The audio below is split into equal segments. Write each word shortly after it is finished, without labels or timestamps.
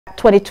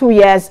22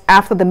 years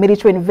after the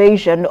military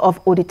invasion of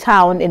Odi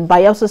town in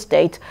Bayelsa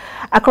State,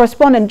 our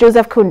correspondent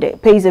Joseph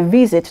Kunde pays a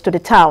visit to the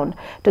town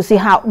to see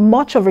how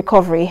much of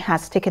recovery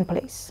has taken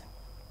place.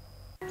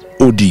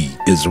 Odi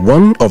is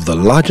one of the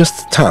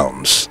largest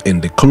towns in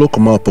the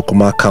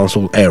Kolokoma-Pokoma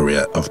Council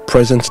area of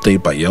present-day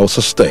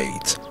Bayelsa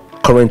State,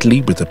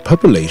 currently with a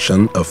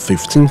population of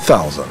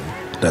 15,000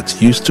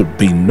 that used to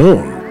be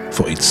known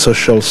for its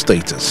social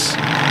status.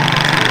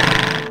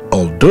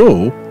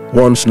 Although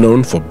once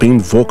known for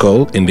being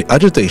vocal in the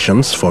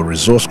agitations for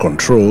resource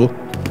control,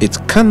 it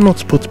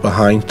cannot put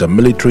behind the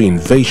military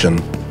invasion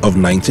of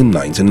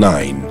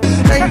 1999.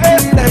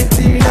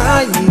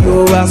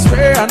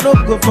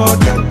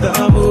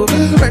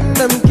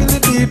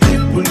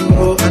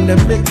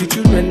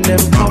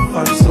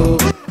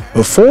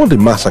 Before the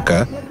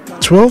massacre,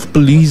 12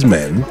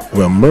 policemen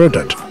were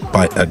murdered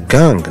by a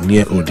gang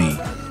near Odi,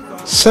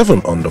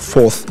 7 on the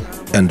 4th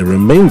and the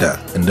remainder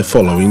in the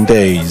following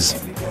days.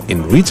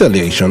 In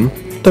retaliation,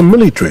 the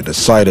military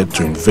decided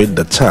to invade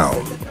the town.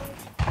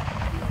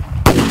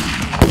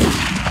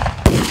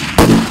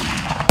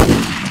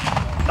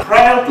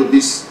 Prior to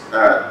this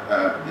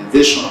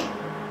invasion,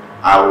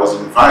 I was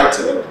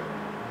invited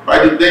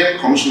by the then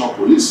Commissioner of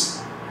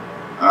Police.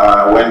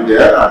 I went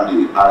there and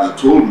he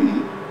told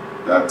me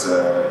that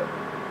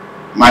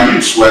my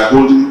youths were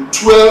holding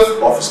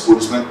 12 of his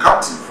policemen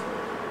captive.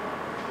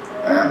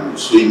 And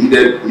so he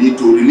needed me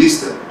to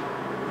release them.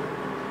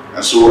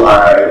 And so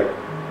I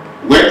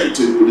went to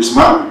take the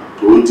policeman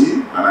to Odi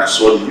and I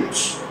saw the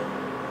youths.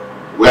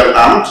 Well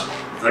armed,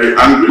 very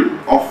angry.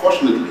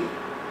 Unfortunately,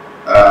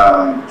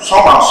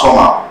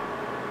 somehow,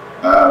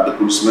 the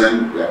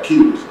policemen were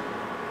killed.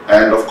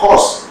 And of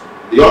course,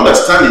 the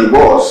understanding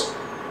was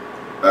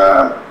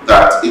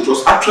that it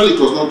was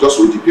not just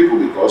Odi people,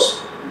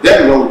 because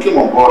then when we came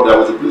on board, there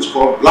was a place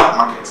called Black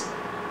Market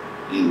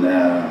in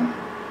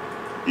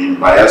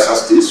Bayelsa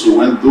State. So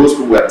when those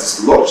people were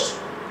dislodged,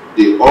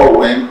 they all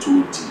went to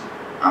Odi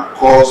and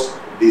caused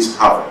this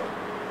havoc.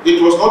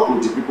 It was not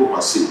Odi people per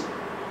se.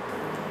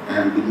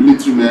 And the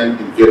military men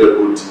invaded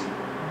Odi.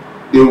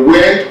 They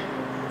went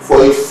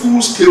for a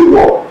full-scale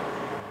war.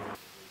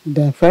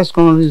 The first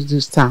come reach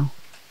this town,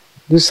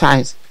 this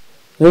size.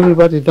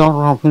 Everybody don't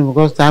run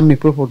because the army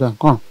people don't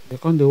come. They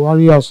come the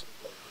warriors.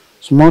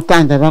 Small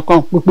time they don't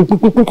come.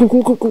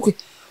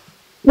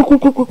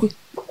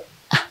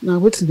 Now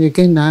what's the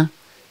again now?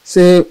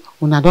 Say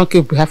when I don't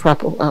keep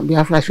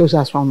Biafra shows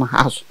us from my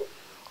house.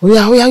 Oh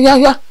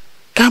yeah.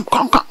 Come.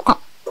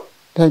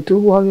 Then 2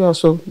 warriors,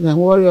 so the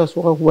warriors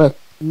work well.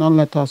 Don't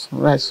let us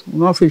rest.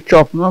 Not fit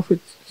chop, not fit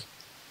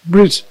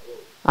breathe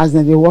as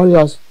the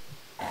warriors.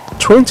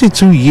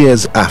 22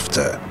 years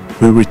after,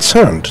 we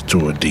returned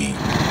to Odi.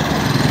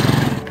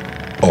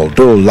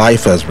 Although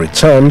life has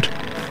returned,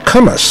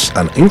 commerce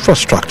and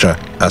infrastructure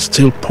are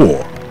still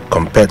poor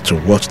compared to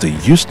what they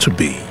used to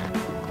be.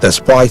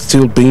 Despite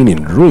still being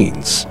in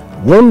ruins,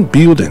 one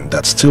building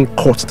that still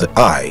caught the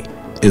eye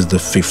is the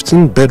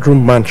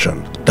 15-bedroom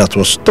mansion that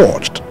was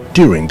torched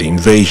during the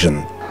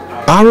invasion.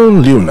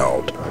 Aaron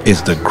Leonard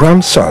is the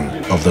grandson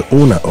of the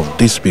owner of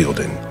this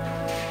building.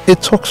 He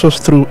talks us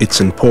through its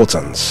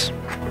importance.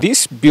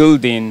 This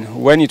building,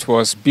 when it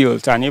was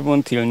built, and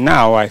even till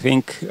now, I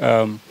think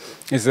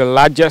is the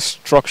largest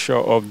structure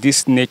of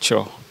this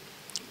nature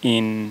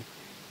in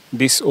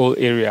this whole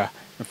area.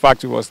 In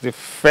fact, it was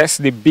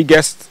the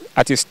biggest,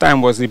 at its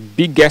time, was the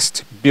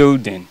biggest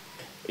building.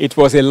 It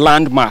was a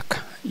landmark.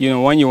 You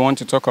know, when you want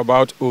to talk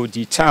about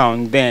Odi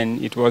town, then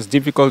it was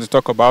difficult to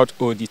talk about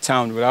Odi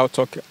town without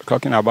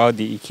talking about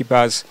the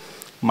Keeper's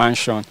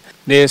mansion.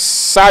 The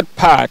sad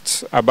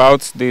part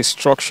about the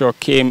structure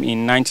came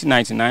in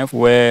 1999,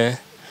 where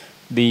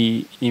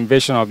the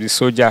invasion of the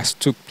soldiers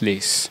took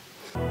place.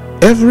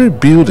 Every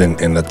building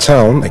in the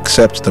town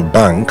except the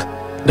bank,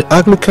 the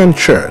Anglican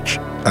church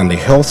and the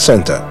health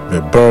center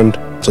were burned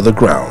to the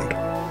ground.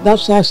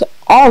 That's why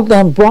all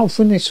them burn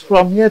finished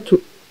from here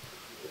to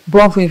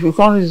burn finish. We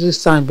can't reach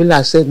this time. Bill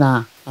I said,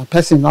 nah, a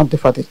person not there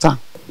for the time.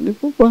 The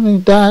people who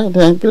died,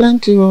 there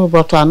plenty,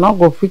 but I not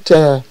go fit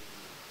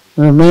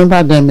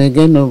remember them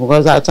again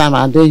because that time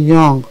I did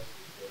young.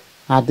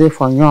 I did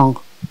for young.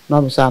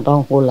 Not because I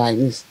don't hold like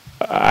this.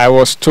 I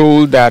was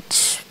told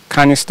that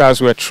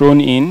canisters were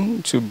thrown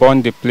in to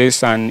burn the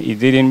place and it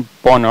didn't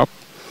burn up.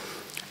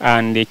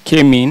 And they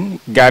came in,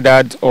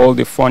 gathered all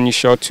the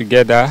furniture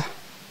together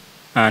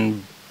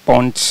and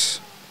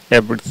burnt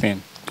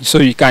everything. So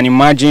you can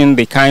imagine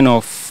the kind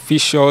of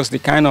fissures, the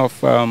kind of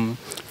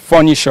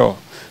furniture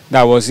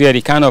that was there,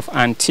 the kind of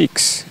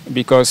antiques,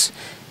 because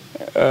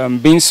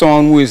being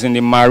someone who is in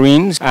the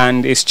Marines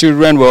and his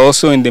children were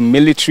also in the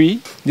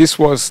military, this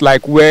was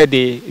like where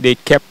they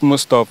kept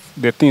most of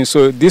the things.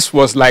 So this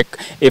was like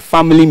a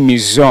family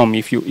museum,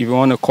 if you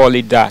want to call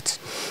it that.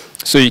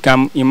 So you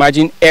can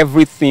imagine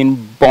everything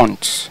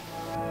burnt.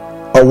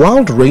 A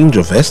wide range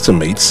of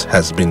estimates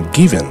has been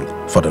given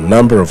for the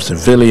number of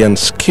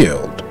civilians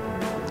killed.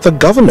 The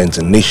government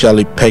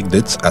initially pegged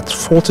it at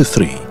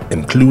 43,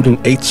 including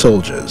 8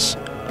 soldiers,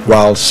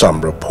 while some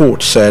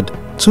reports said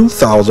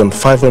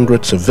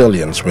 2,500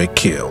 civilians were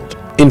killed.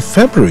 In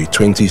February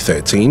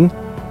 2013,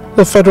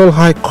 the Federal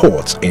High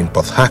Court in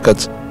Port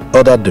Harcourt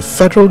ordered the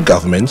federal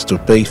government to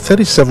pay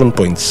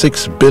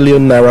 37.6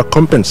 billion naira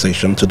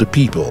compensation to the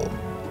people.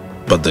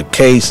 But the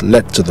case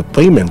led to the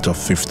payment of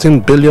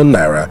 15 billion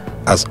naira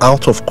as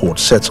out-of-court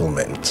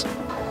settlement.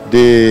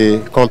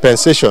 The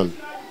compensation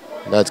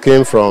that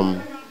came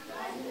from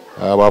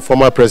our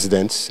former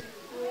president,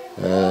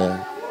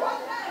 Dr.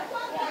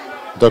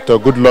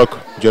 Goodluck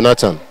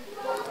Jonathan,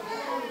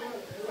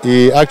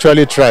 he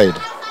actually tried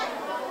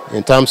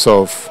in terms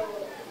of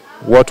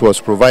what was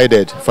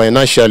provided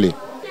financially.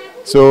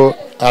 So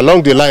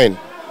along the line,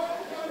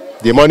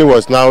 the money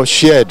was now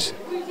shared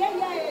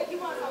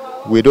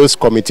with those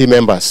committee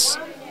members,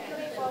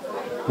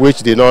 which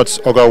did not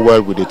augur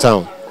well with the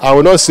town. I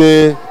will not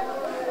say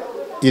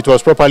it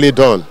was properly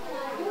done,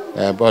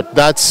 but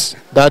that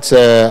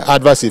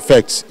adverse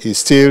effect is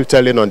still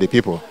telling on the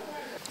people.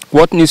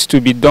 What needs to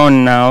be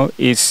done now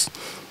is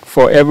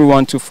for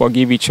everyone to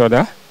forgive each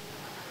other,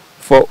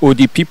 for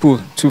OD people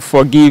to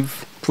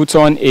forgive, put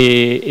on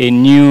a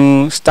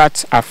new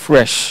start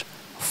afresh,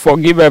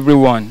 forgive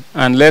everyone,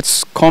 and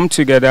let's come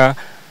together,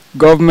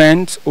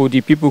 government,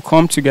 OD people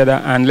come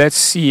together, and let's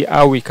see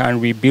how we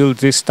can rebuild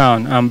this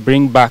town and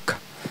bring back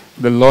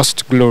the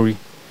lost glory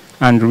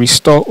and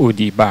restore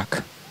OD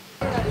back.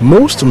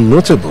 Most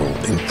notable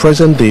in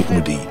present-day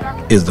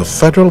OD is the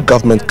Federal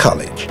Government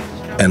College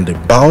and the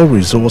Bao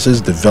Resources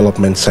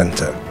Development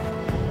Center.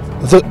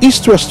 The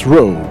East-West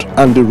Road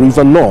and the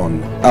River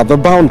Non are the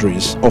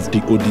boundaries of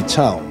the OD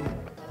town.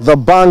 The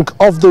bank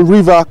of the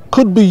river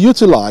could be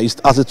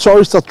utilized as a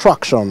tourist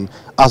attraction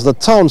as the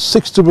town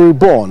seeks to be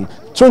reborn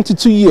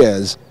 22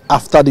 years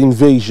after the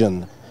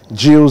invasion.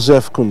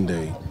 Joseph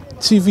Kunde,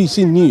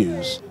 TVC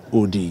News,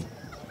 OD.